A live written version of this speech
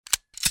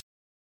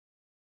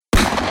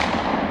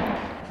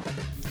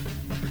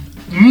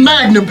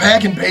Magnum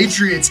Packing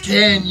Patriots,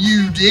 can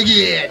you dig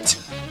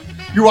it?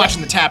 You're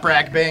watching the Tap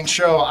Rack Bang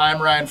Show. I'm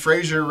Ryan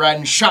Frazier.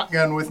 Riding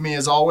shotgun with me,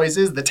 as always,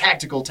 is the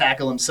tactical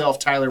tackle himself,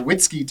 Tyler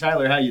Witzke.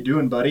 Tyler, how you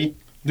doing, buddy?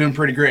 Doing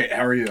pretty great.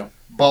 How are you?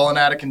 Balling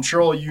out of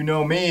control. You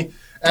know me.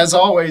 As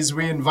always,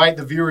 we invite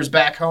the viewers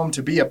back home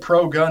to be a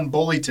pro-gun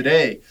bully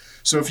today.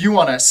 So if you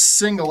want to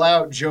single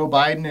out Joe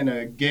Biden in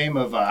a game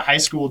of high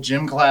school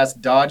gym class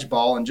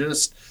dodgeball and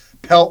just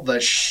pelt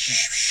the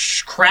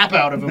crap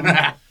out of him,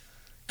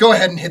 go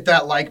ahead and hit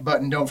that like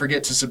button. Don't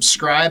forget to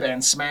subscribe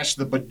and smash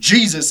the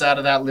bejesus out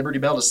of that Liberty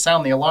Bell to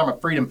sound the alarm of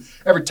freedom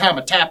every time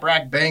a Tap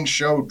Rack Bang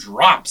Show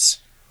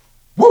drops.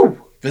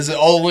 Woo! Visit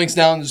all the links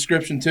down in the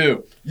description,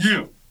 too.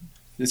 Yeah.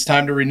 It's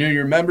time to renew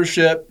your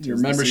membership. Your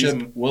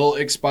membership will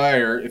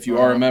expire if you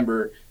are a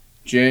member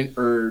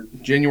January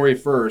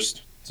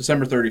 1st,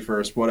 December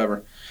 31st,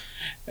 whatever.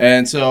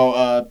 And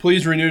so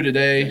please renew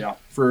today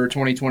for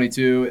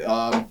 2022.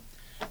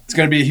 It's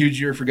going to be a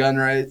huge year for gun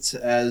rights,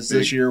 as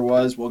this year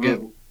was. We'll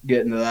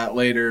get into that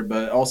later.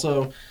 But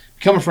also,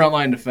 become a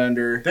frontline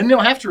defender. Then you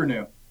don't have to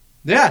renew.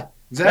 Yeah,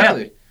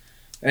 exactly. Yeah.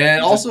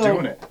 And just also,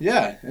 doing it.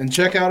 Yeah, and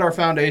check out our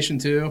foundation,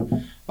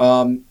 too.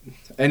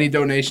 Any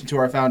donation to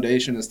our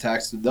foundation is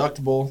tax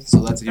deductible, so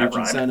that's a huge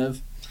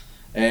incentive.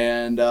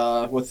 And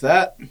with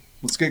that,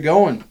 let's get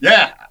going.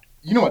 Yeah,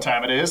 you know what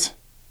time it is.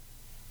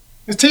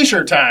 It's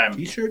T-shirt time.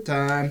 T-shirt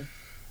time.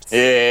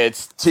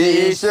 It's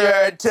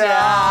T-shirt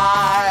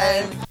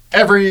time.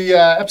 Every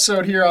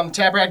episode here on the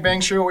Tap Rack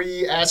Bang Show,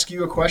 we ask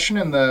you a question,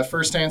 and the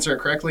first to answer it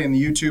correctly in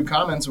the YouTube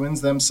comments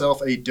wins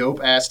themselves a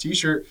dope-ass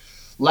T-shirt.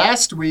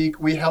 Last week,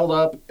 we held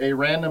up a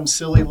random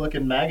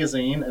silly-looking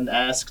magazine and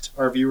asked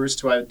our viewers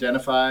to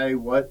identify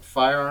what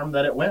firearm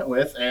that it went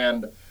with.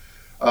 And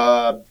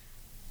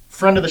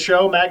friend of the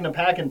show, Magnum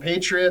Packing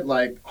Patriot,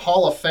 like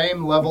Hall of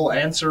Fame level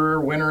answerer,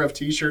 winner of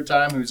T-shirt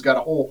time, who's got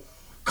a whole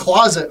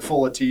closet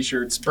full of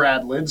T-shirts,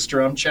 Brad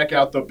Lidstrom. Check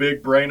out the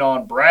big brain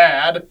on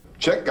Brad.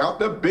 Check out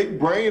the big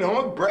brain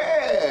on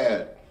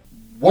Brad.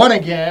 Won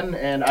again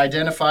and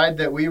identified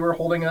that we were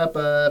holding up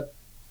a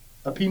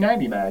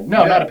P90 mag.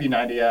 No, not a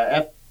P90.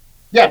 P90.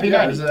 Yeah,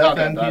 it was an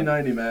FN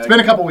P90 mag. It's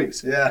been a couple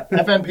weeks. Yeah.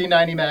 FN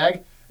P90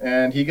 mag,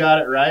 and he got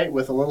it right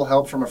with a little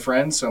help from a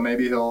friend. So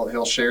maybe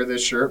he'll share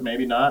this shirt,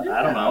 maybe not. Yeah.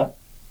 I don't know.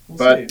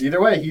 But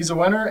either way, he's a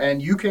winner, and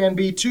you can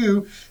be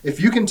too. If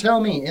you can tell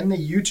me in the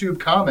YouTube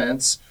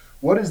comments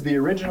what is the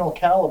original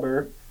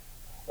caliber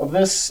of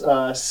this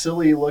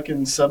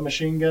silly-looking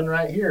submachine gun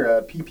right here,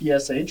 a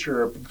PPSH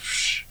or a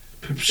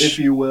if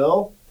you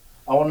will.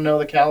 I want to know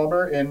the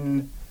caliber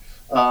in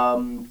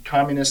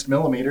communist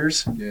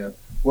millimeters. Yeah.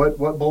 What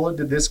bullet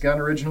did this gun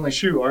originally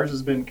shoot? Ours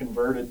has been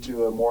converted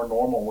to a more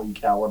normal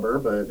caliber,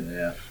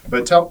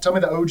 but tell me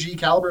the OG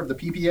caliber of the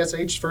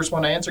PPSH. First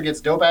one to answer gets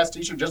dope-ass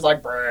T-shirt just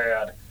like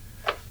Brad.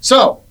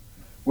 So,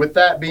 with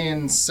that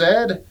being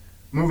said,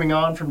 moving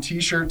on from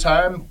T-shirt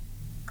time,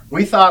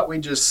 we thought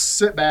we'd just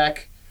sit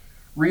back,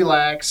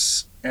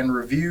 relax, and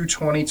review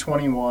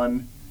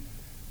 2021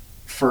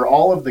 for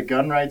all of the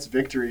gun rights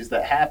victories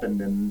that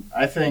happened. And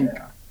I think,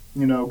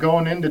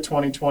 going into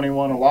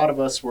 2021, a lot of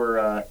us were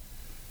a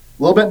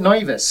little bit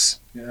nervous.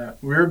 Yeah,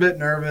 we were a bit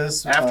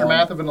nervous.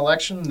 Aftermath of an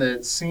election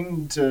that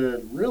seemed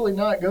to really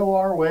not go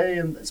our way,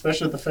 and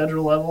especially at the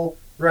federal level.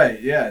 Right,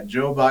 yeah.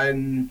 Joe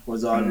Biden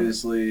was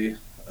obviously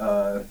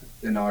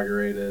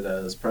inaugurated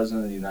as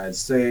President of the United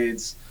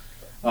States.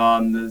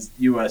 The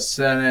U.S.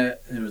 Senate,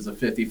 it was a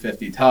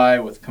 50-50 tie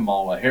with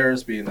Kamala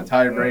Harris being the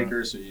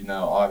tiebreaker, so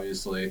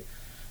obviously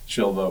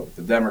she'll vote with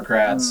the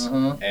Democrats.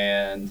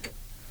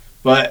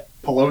 But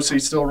Pelosi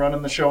still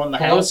running the show in the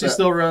House. Pelosi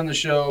still running the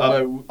show.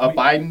 A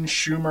Biden,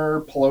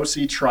 Schumer,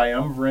 Pelosi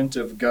triumvirate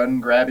of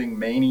gun-grabbing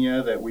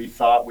mania that we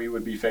thought we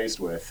would be faced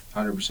with.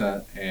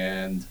 100%.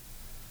 And,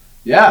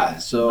 yeah,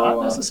 so...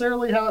 Not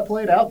necessarily how it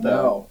played out,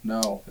 though.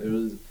 No. It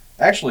was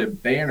actually a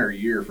banner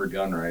year for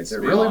gun rights.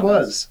 It really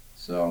was.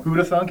 So who'd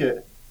have thunk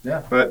it?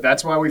 Yeah. But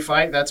that's why we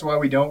fight. That's why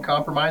we don't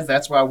compromise.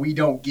 That's why we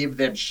don't give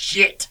them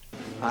shit.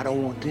 I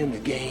don't want them to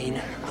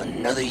gain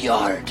another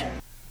yard.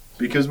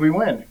 Because we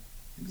win.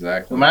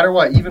 Exactly. No matter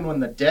what, even when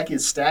the deck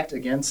is stacked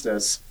against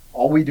us,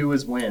 all we do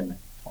is win.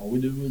 All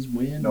we do is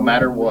win. No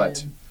matter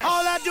what.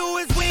 All I do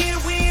is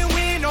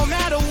win, no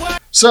matter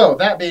what. So,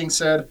 that being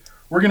said,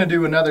 we're going to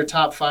do another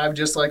top 5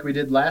 just like we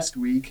did last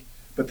week.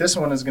 But this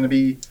one is going to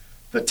be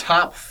the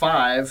top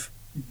 5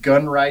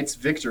 gun rights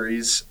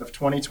victories of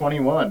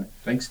 2021.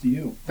 Thanks to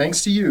you.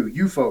 Thanks to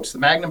you folks, the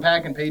Magnum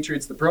Packing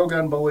Patriots, the Pro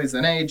Gun Bullies, the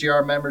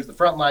NAGR members, the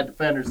Frontline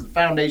Defenders, the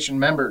Foundation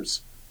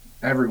members.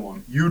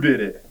 Everyone. You did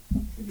it.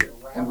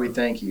 And we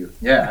thank you.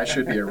 Yeah, I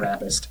should be a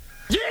rapist.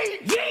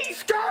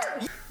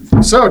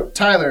 So,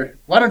 Tyler,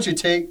 why don't you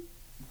take...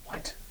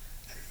 What?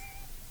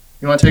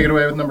 You want to take it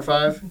away with number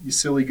 5? You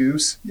silly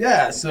goose.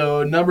 Yeah,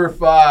 so number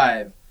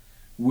 5.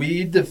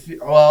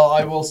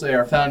 I will say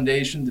our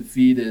foundation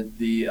defeated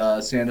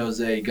the San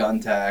Jose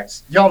gun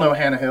tax. Y'all know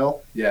Hannah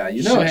Hill. Yeah,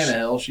 Hannah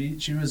Hill.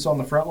 She was on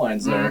the front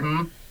lines there.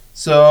 Mm-hmm.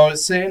 So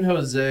San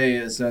Jose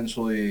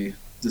essentially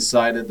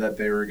decided that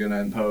they were going to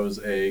impose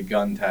a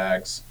gun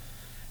tax,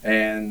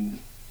 and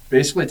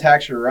basically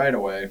tax your right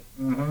away.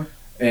 Mm-hmm.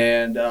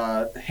 And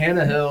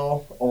Hannah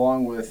Hill,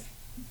 along with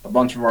a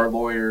bunch of our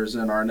lawyers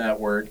in our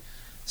network,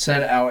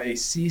 sent out a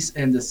cease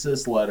and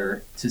desist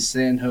letter to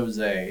San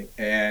Jose.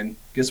 And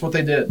guess what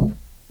they did?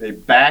 They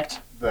backed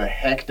the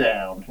heck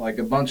down. Like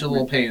a bunch of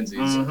little pansies.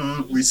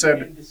 Mm-hmm. We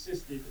said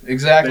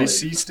exactly. They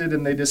ceased it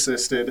and they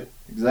desisted.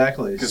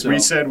 Exactly. Because we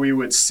said we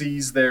would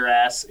seize their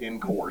ass in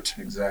court.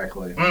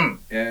 Exactly. Mm.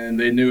 And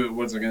they knew it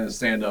wasn't going to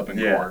stand up in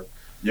court.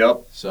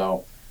 Yep.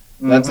 So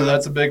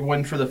that's a big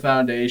win for the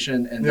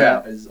foundation, and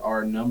that is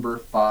our number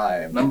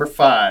 5. Number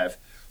 5.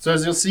 So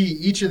as you'll see,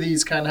 each of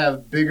these kind of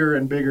have bigger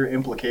and bigger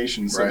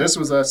implications. So this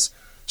was us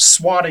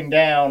swatting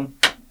down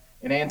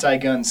in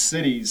anti-gun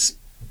cities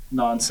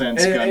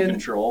nonsense gun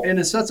control. And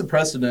it sets a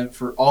precedent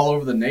for all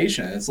over the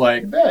nation. It's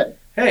like,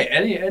 hey,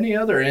 any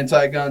other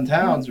anti-gun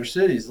towns or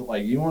cities,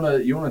 like you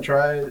wanna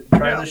try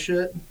this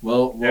shit?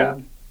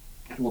 We'll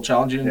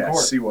challenge you in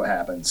court. See what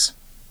happens.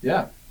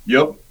 Yeah.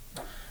 Yep.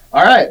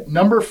 All right,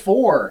 number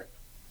 4.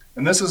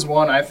 And this is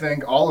one I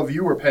think all of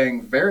you were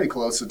paying very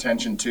close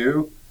attention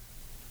to,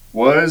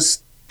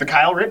 was the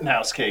Kyle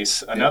Rittenhouse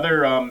case.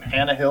 Another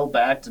Hannah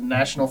Hill-backed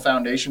National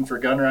Foundation for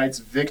Gun Rights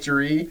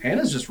victory.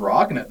 Hannah's just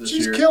rocking it this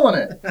year. She's killing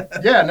it.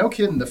 Yeah, no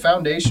kidding. The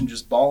foundation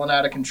just balling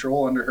out of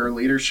control under her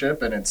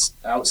leadership, and it's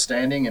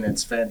outstanding, and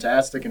it's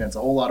fantastic, and it's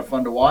a whole lot of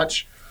fun to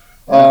watch.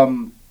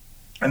 And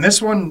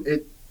this one,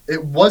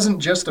 it wasn't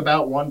just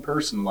about one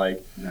person.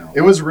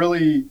 It was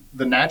really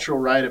the natural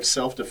right of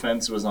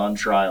self-defense was on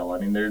trial. I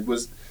mean, there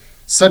was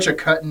such a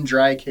cut and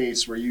dry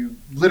case where you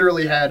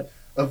literally had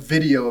a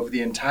video of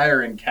the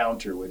entire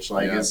encounter, which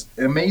is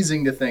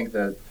amazing to think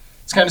that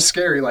it's kind of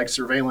scary, like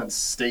surveillance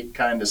state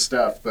kind of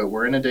stuff. But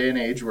we're in a day and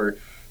age where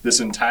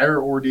this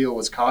entire ordeal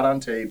was caught on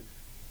tape.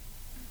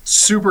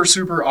 Super,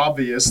 super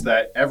obvious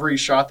that every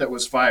shot that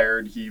was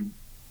fired, he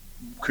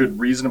could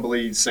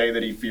reasonably say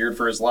that he feared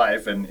for his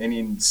life, and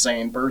any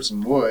sane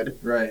person would.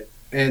 Right.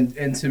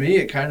 And to me,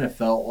 it kind of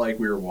felt like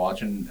we were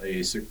watching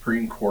a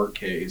Supreme Court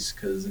case,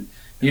 because,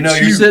 you're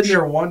sitting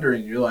there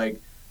wondering, you're like,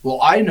 well,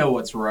 I know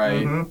what's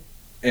right,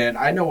 and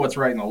I know what's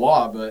right in the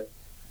law, but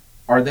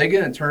are they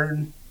going to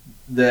turn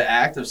the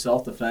act of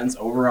self-defense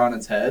over on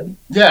its head?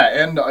 Yeah,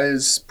 and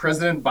is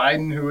President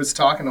Biden, who was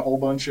talking a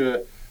bunch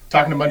of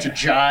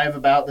jive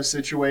about the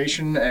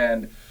situation,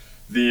 and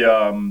the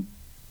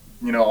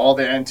all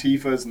the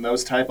Antifas and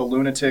those type of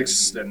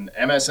lunatics and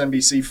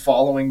MSNBC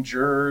following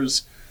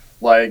jurors,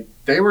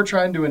 they were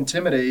trying to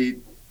intimidate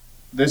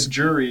this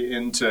jury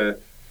into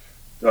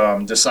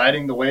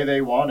deciding the way they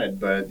wanted.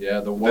 But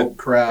the woke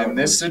crowd. In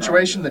this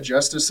situation, the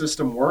justice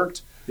system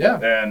worked. Yeah.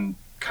 And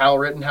Kyle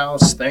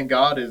Rittenhouse, thank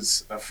God,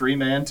 is a free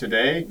man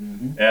today.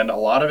 Mm-hmm. And a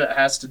lot of it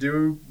has to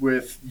do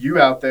with you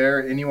out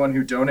there, anyone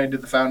who donated to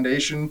the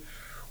foundation.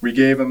 We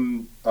gave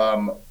him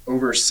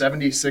over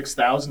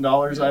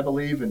 $76,000, I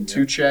believe, in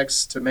 2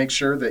 checks to make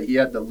sure that he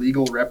had the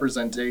legal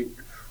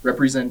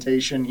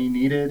representation he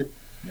needed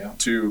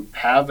to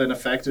have an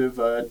effective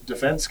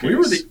defense case. We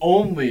were the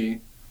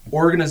only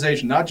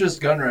organization, not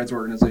just gun rights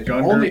organization,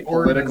 only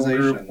organization,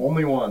 group,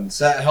 only ones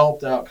that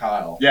helped out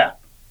Kyle. Yeah.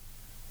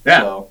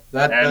 So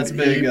that's a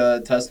big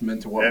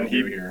testament to what we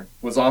do here.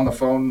 Was on the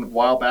phone a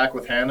while back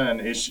with Hannah,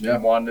 and he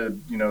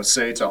wanted to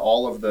say to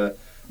all of the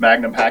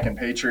Magnum Packin'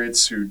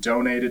 Patriots who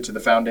donated to the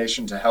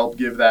foundation to help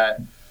give that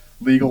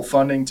legal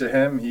funding to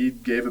him, he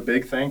gave a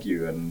big thank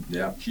you, and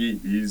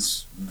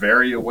he's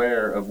very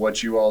aware of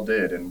what you all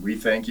did, and we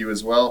thank you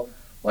as well.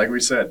 Like we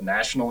said,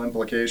 national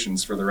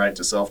implications for the right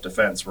to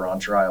self-defense were on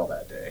trial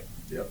that day.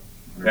 Yep.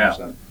 100%.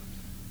 Yeah.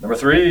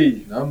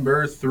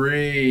 Number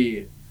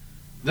 3.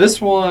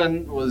 This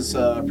one was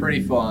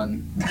pretty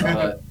fun.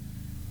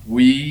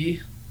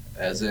 We,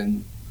 as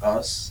in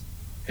us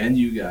and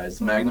you guys,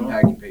 the Magnum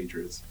Packin'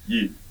 Patriots,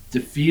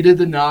 defeated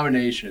the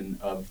nomination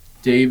of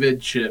David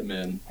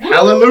Chipman.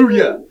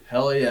 Hallelujah!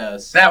 Hell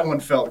yes. That one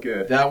felt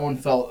good. That one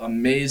felt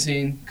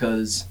amazing,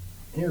 because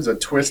he was a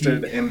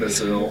twisted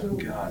imbecile.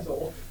 God.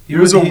 He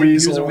was a weasel.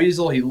 He was a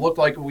weasel. He looked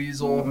like a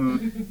weasel.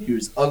 Mm-hmm. He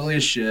was ugly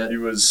as shit. He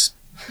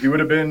would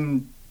have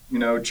been,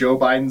 Joe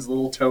Biden's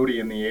little toady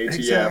in the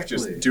ATF,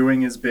 just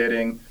doing his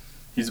bidding.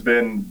 He's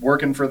been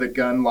working for the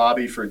gun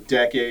lobby for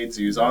decades.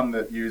 He was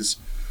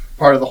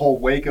part of the whole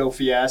Waco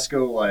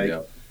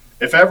fiasco.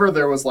 If ever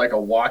there was a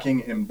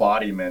walking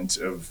embodiment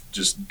of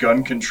just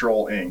gun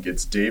control Inc.,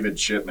 it's David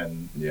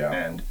Chipman. Yeah.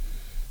 And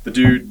the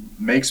dude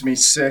makes me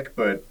sick,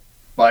 but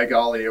by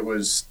golly, it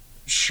was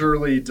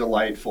surely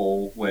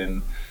delightful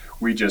when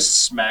we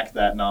just smacked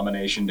that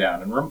nomination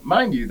down. And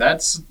remind you,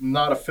 that's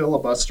not a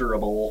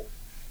filibusterable.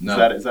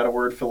 No. Is that a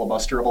word,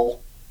 filibusterable?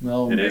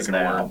 Well, it is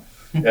now.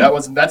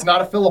 That's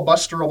not a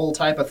filibusterable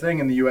type of thing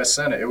in the U.S.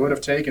 Senate. It would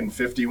have taken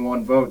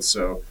 51 votes,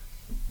 so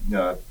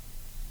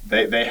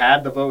they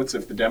had the votes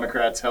if the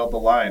Democrats held the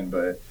line.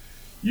 But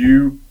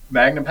you,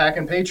 Magnum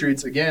Packin'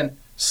 Patriots, again,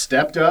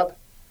 stepped up,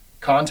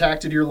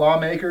 contacted your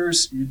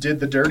lawmakers, you did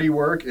the dirty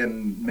work,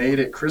 and made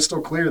it crystal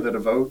clear that a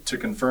vote to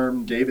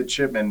confirm David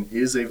Chipman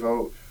is a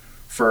vote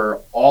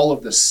for all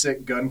of the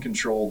sick gun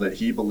control that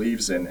he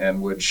believes in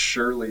and would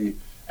surely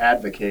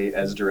advocate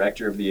as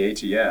director of the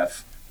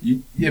ATF.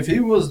 If he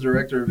was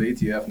director of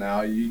ATF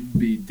now, you'd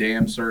be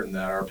damn certain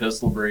that our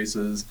pistol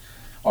braces,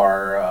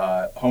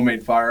 our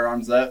homemade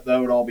firearms, that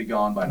would all be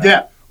gone by now.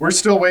 Yeah, we're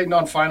still waiting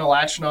on final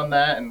action on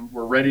that, and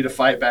we're ready to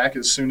fight back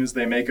as soon as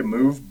they make a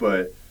move.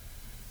 But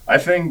I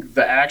think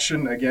the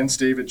action against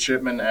David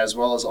Chipman, as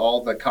well as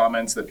all the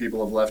comments that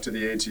people have left to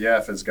the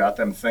ATF, has got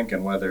them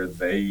thinking whether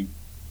they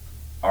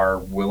are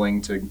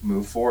willing to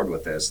move forward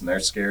with this, and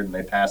they're scared and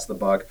they pass the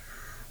buck.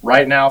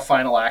 Right now,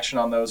 final action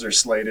on those are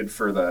slated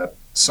for the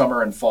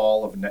summer and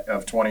fall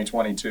of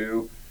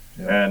 2022,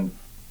 and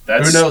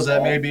that's who knows,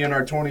 that may be in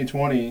our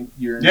 2020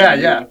 year.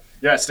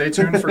 Yeah. Stay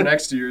tuned for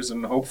next year's,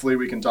 and hopefully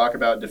we can talk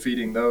about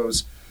defeating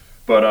those.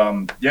 But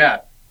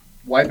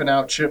wiping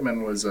out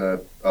Chipman was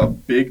a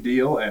big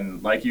deal,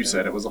 and like you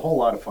said, it was a whole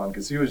lot of fun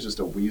because he was just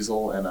a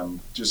weasel, and I'm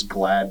just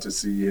glad to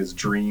see his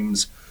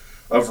dreams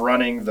of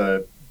running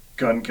the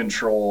gun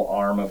control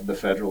arm of the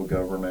federal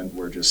government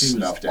were just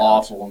snuffed out.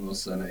 Awful in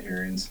those Senate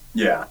hearings.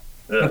 Yeah.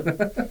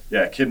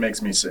 Yeah, kid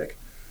makes me sick.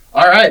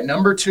 All right,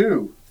 number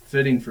 2.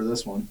 Fitting for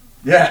this one.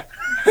 Yeah.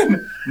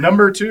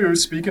 Number 2,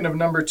 speaking of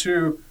number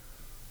 2,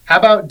 how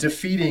about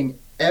defeating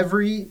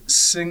every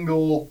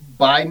single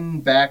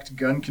Biden-backed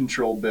gun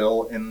control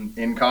bill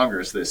in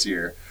Congress this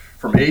year?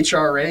 From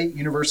H.R. 8,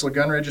 universal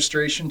gun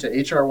registration, to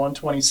H.R.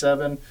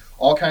 127,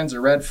 all kinds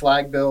of red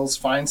flag bills.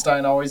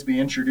 Feinstein always be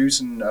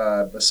introducing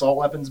assault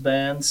weapons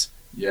bans.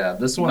 Yeah,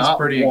 this one's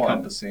pretty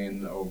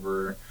encompassing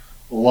over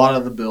a lot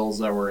of the bills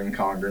that were in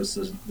Congress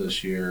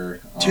this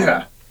year.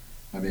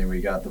 I mean,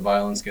 we got the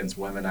Violence Against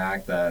Women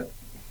Act that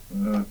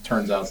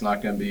turns out it's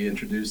not going to be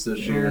introduced this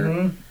year.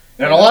 And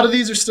a lot of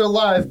these are still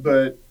live,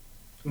 but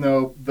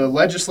the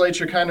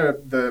legislature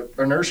the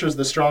inertia is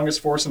the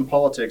strongest force in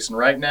politics, and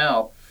right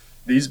now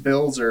these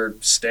bills are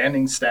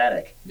standing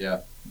static.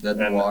 Yeah, dead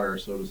in the water,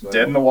 so to say.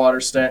 Dead in the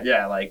water,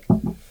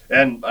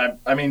 and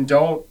I mean,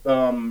 don't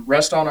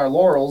rest on our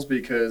laurels,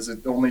 because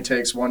it only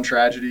takes one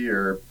tragedy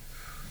or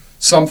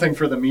something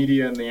for the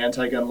media and the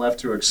anti-gun left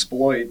to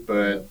exploit,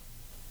 but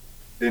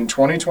in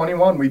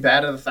 2021, we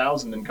batted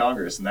 1,000 in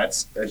Congress, and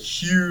that's a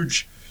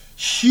huge,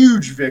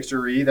 huge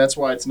victory. That's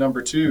why it's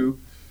number 2,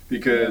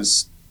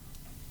 because,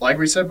 like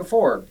we said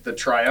before, the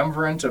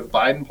triumvirate of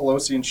Biden,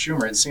 Pelosi, and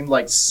Schumer, it seemed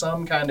like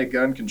some kind of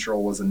gun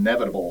control was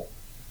inevitable,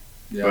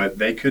 but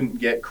they couldn't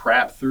get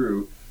crap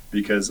through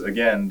because,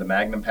 again, the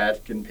Magnum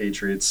Patriot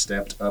Patriots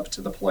stepped up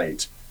to the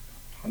plate.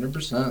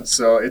 100%.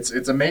 So it's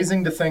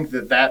amazing to think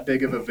that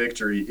big of a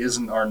victory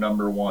isn't our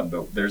number 1,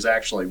 but there's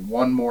actually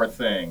one more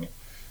thing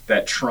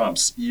that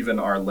trumps even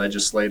our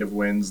legislative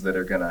wins that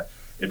are going to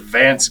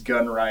advance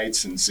gun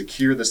rights and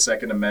secure the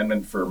Second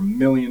Amendment for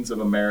millions of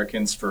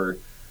Americans for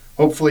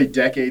hopefully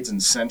decades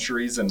and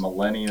centuries and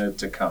millennia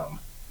to come.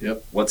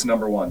 Yep. What's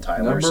number 1,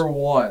 Tyler? Number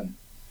 1.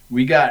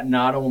 We got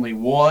not only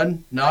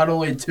 1, not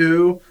only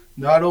 2,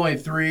 not only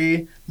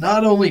 3,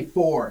 not only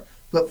 4,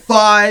 but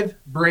 5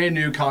 brand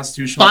new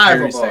constitutional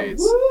carry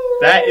states.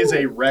 That is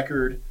a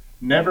record.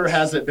 Never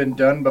has it been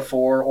done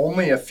before.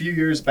 Only a few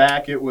years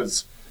back it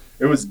was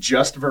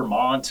just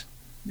Vermont.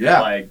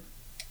 Yeah. Like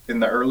in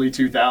the early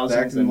 2000s.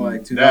 Back in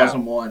like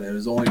 2001, it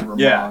was only Vermont.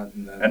 Yeah.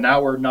 And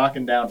now we're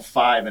knocking down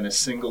 5 in a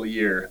single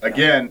year.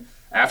 Again,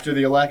 after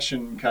the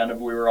election,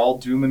 we were all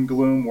doom and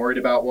gloom, worried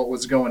about what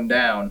was going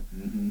down.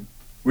 Mm-hmm.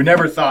 We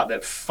never thought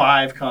that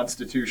 5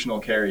 constitutional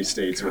carry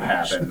states would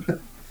happen.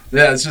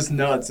 Yeah, it's just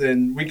nuts.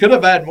 And we could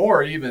have had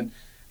more even.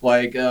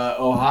 Like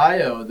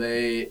Ohio,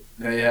 they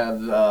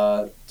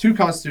have 2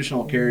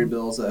 constitutional carry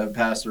bills that have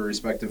passed their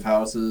respective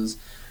houses.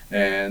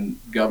 And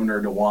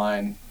Governor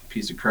DeWine,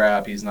 piece of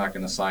crap, he's not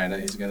going to sign it.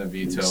 He's going to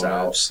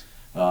veto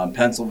it.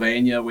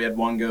 Pennsylvania, we had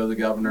one go to the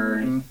governor.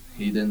 Mm-hmm.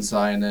 He didn't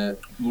sign it.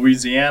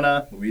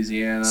 Louisiana,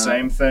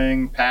 same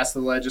thing. Passed the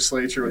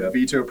legislature with a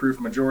veto-proof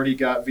majority,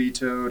 got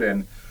vetoed,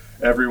 and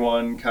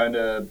everyone kind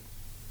of,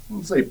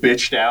 let's say,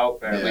 bitched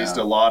out. At least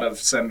a lot of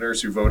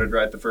senators who voted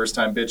right the first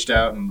time bitched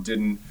out and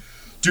didn't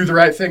do the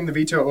right thing. The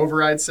veto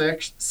override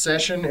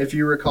session, if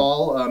you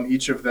recall,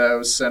 each of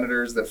those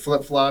senators that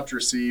flip-flopped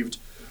received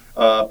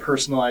a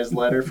personalized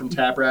letter from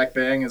Tap Rack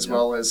Bang, as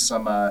well as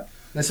some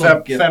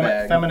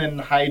feminine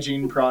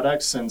hygiene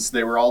products, since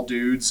they were all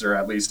dudes, or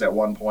at least at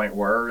one point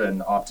were,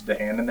 and opted to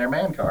hand in their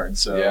man cards.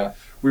 So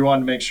we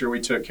wanted to make sure we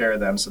took care of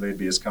them so they'd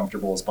be as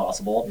comfortable as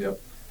possible. Yep.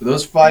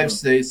 Those 5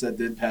 states that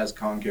did pass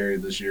con carry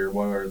this year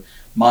were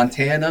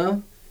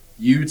Montana,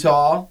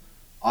 Utah,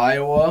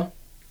 Iowa,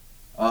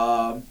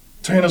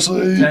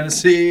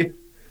 Tennessee.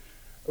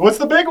 What's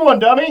the big one,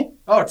 dummy?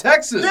 Oh,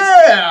 Texas.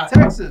 Yeah.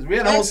 Texas. We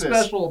had a whole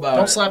special about it.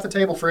 Don't slap the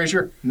table,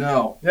 Frazier.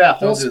 No. Yeah.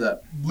 Don't do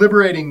that.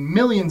 Liberating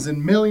millions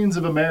and millions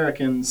of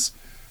Americans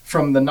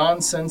from the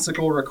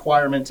nonsensical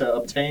requirement to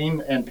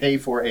obtain and pay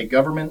for a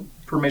government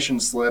permission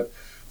slip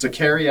to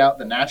carry out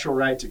the natural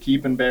right to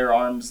keep and bear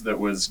arms that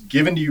was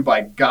given to you by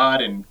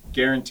God and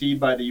guaranteed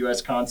by the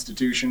U.S.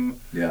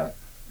 Constitution. Yeah.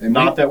 And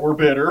that we're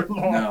bitter.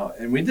 No,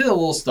 and we did a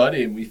little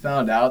study, and we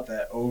found out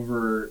that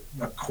over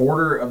a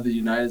quarter of the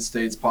United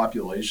States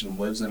population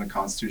lives in a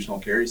constitutional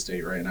carry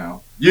state right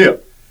now. Yeah.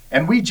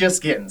 And we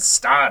just getting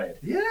started.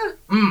 Yeah.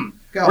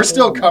 We're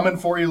still coming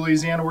for you,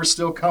 Louisiana. We're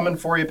still coming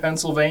for you,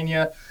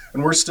 Pennsylvania.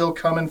 And we're still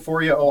coming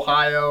for you,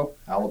 Ohio.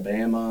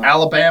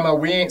 Alabama.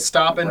 We ain't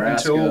stopping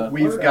Nebraska. until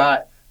we've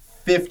got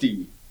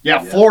 50. Yeah,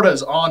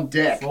 Florida's on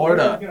deck.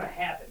 Florida. It's going to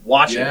happen.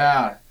 Watch it.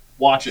 Yeah.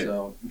 Watch it.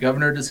 So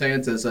Governor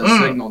DeSantis has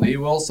signaled he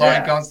will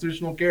sign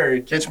constitutional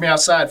carry. Catch me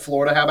outside,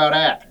 Florida. How about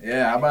that?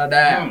 Yeah, how about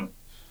that?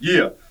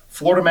 Yeah.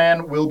 Florida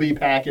man will be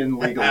packing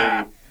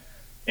legally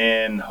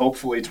in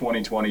hopefully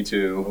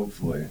 2022.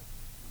 Hopefully.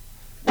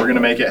 We're going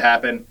to make it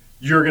happen.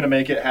 You're going to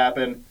make it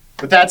happen.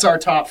 But that's our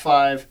top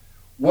 5.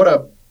 What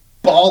a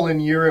ballin'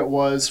 year it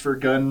was for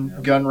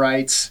gun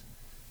rights.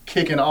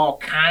 Kicking all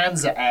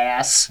kinds of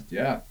ass.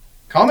 Yeah.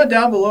 Comment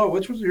down below,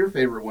 which was your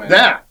favorite win?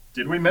 Yeah.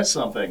 Did we miss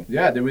something?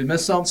 Yeah, did we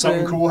miss something?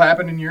 Something cool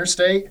happened in your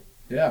state?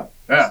 Yeah.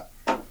 Yeah.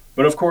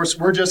 But of course,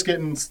 we're just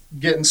getting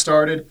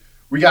started.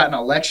 We got an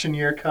election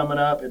year coming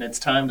up, and it's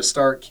time to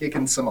start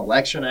kicking some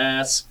election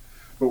ass.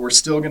 But we're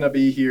still going to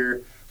be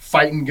here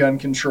fighting gun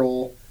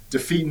control,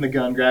 defeating the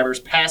gun grabbers,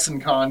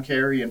 passing con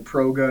carry and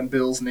pro-gun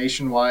bills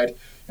nationwide.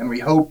 And we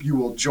hope you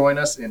will join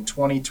us in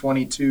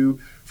 2022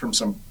 for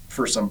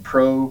some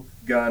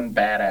pro-gun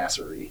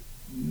badassery.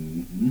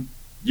 Mm-hmm.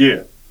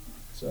 Yeah.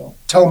 So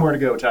tell them where to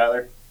go,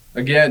 Tyler.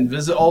 Again,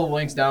 visit all the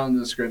links down in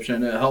the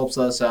description. It helps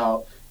us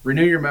out.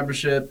 Renew your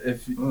membership.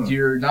 If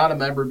you're not a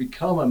member,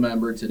 become a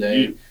member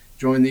today. Yeah.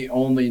 Join the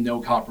only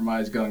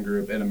no-compromise gun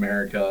group in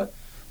America.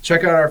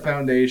 Check out our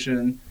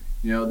foundation.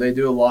 You know, they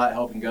do a lot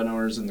helping gun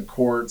owners in the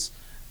courts.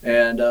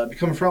 And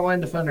become a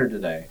frontline defender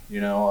today.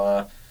 You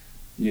know,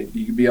 you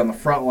can be on the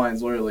front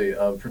lines, literally,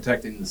 of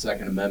protecting the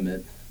Second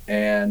Amendment.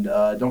 And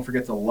don't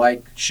forget to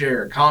like,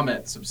 share,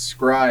 comment,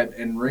 subscribe,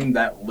 and ring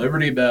that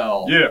Liberty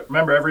Bell. Yeah,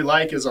 remember, every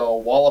like is a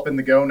wallop in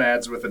the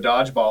gonads with a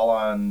dodgeball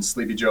on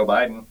Sleepy Joe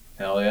Biden.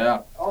 Hell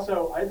yeah.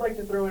 Also, I'd like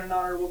to throw in an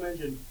honorable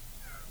mention.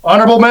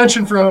 Honorable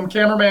mention from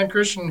cameraman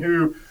Christian,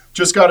 who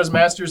just got his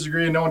master's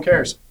degree and no one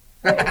cares.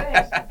 Hey,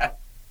 thanks.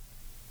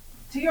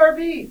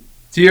 TRB.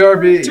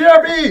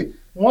 TRB!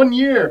 1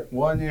 year.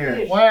 1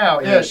 year.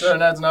 Wow. Yeah, Ish. sure,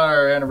 and that's not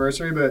our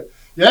anniversary, but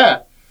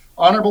yeah.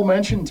 Honorable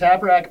mention,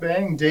 Tap Rack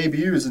Bang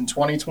debuts in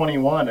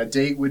 2021, a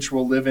date which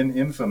will live in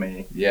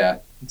infamy. Yeah.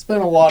 It's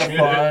been a lot of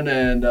fun,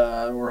 and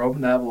we're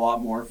hoping to have a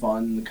lot more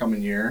fun in the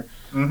coming year.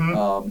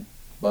 Mm-hmm.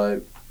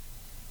 But,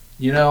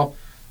 you know,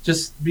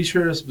 just be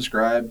sure to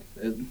subscribe.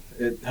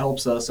 It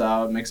helps us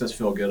out. It makes us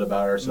feel good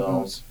about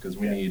ourselves because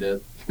we need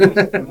it.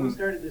 When we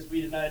started this,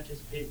 we did not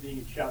anticipate being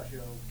at SHOT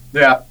Show.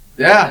 Yeah.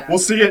 Yeah. We'll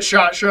see you at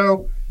SHOT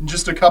Show in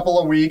just a couple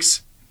of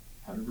weeks.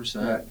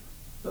 100%.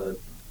 But,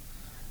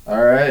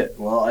 all right.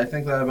 Well, I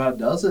think that about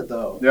does it,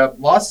 though. Yep.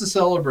 Lots to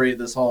celebrate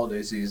this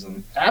holiday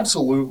season.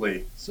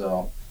 Absolutely.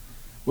 So,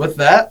 with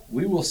that,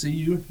 we will see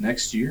you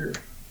next year.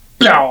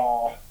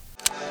 Yeah.